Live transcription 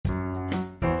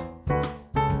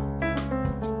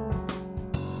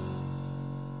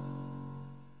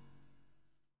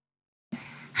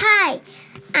Hi,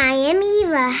 I am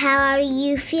Eva. How are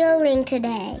you feeling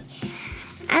today?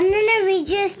 I'm gonna read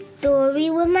you a story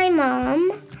with my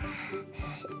mom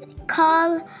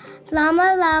called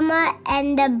Llama Llama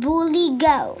and the Bully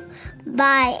Goat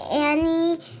by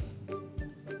Annie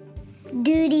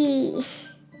Doody.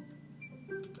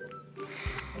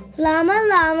 Llama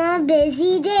Llama,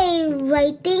 busy day,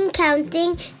 writing,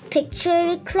 counting,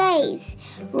 picture clays.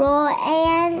 Roll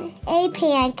and a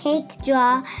pancake,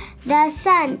 draw the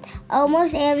sun.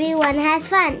 Almost everyone has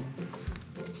fun.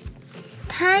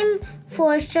 Time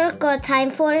for circle,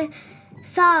 time for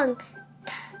song.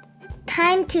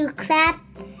 Time to clap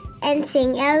and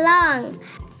sing along.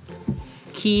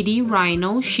 Kitty,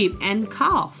 rhino, sheep, and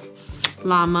calf.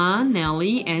 Llama,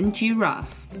 Nellie, and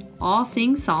giraffe all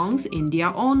sing songs in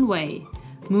their own way.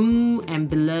 Moo and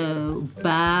blow,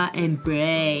 ba and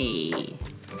bray.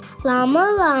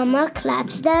 Llama Llama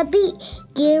claps the beat.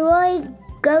 Gilroy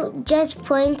goat just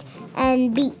points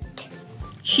and beat.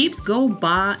 Sheep go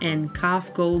ba and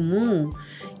calf go moo.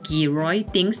 Gilroy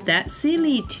thinks that's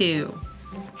silly too.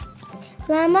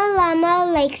 Llama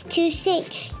Llama likes to sing.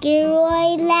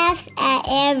 Gilroy laughs at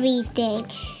everything.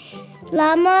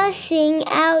 Llama sing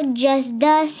out just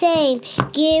the same.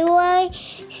 Gilroy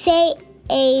say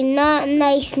a not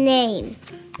nice name.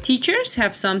 Teachers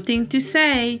have something to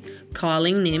say.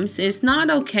 Calling names is not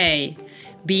okay.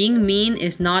 Being mean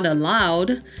is not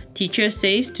allowed. Teacher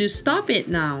says to stop it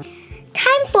now.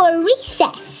 Time for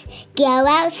recess. Go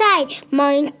outside.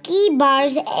 Monkey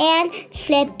bars and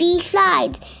slippy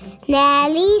slides.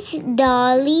 Nelly's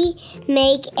dolly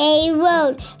make a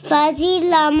road. Fuzzy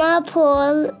Llama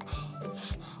pulls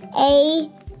a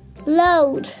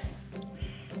load.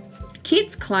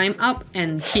 Kids climb up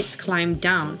and kids climb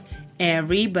down.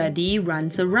 Everybody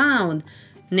runs around.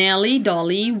 Nellie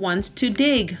Dolly wants to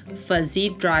dig. Fuzzy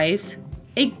drives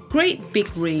a great big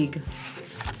rig.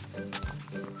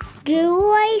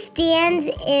 Gilroy stands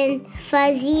in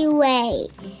Fuzzy way.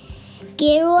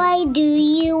 Gilroy, do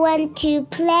you want to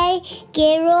play?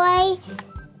 Gilroy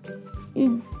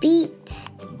beats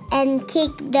and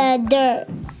kicks the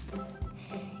dirt.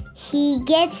 He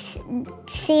gets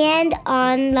sand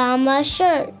on Llama's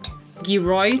shirt.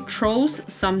 Gilroy throws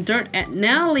some dirt at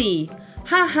Nellie.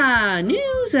 Ha ha,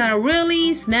 news are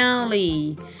really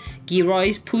smelly.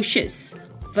 Gilroy pushes.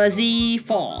 Fuzzy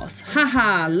falls. Ha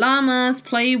ha, llamas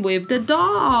play with the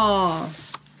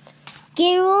dolls.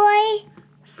 Gilroy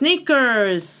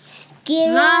Snickers.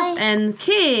 Laugh and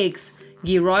kicks.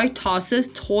 Gilroy tosses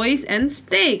toys and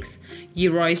sticks.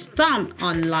 Gilroy stomps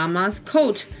on llama's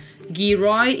coat.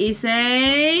 Gilroy is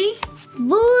a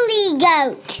bully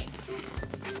goat.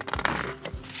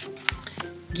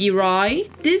 Gilroy,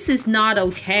 this is not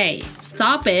okay.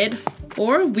 Stop it,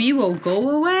 or we will go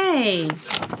away.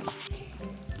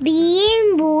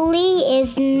 Being bully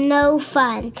is no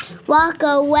fun. Walk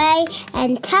away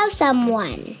and tell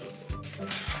someone.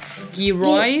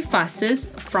 Gilroy fusses,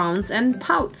 frowns, and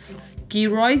pouts.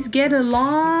 Gilroy's get a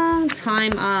long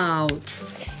time out.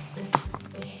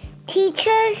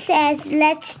 Teacher says,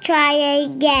 let's try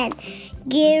again.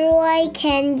 Gilroy,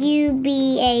 can you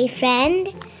be a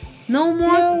friend? No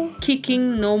more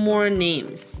kicking, no more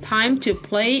names. Time to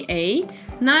play a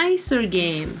nicer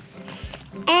game.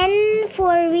 N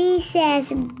for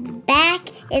recess, back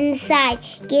inside.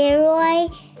 Gilroy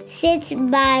sits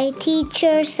by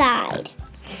teacher's side.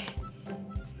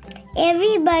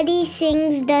 Everybody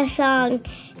sings the song,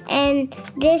 and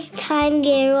this time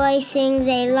Gilroy sings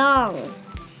along.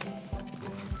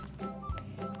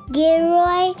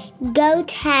 Gilroy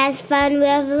goat has fun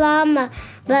with Llama,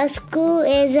 but school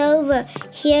is over.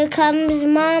 Here comes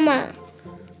Mama.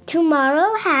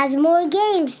 Tomorrow has more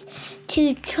games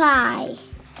to try.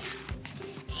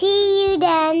 See you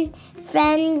then.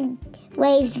 Friend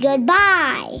waves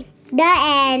goodbye. The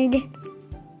end.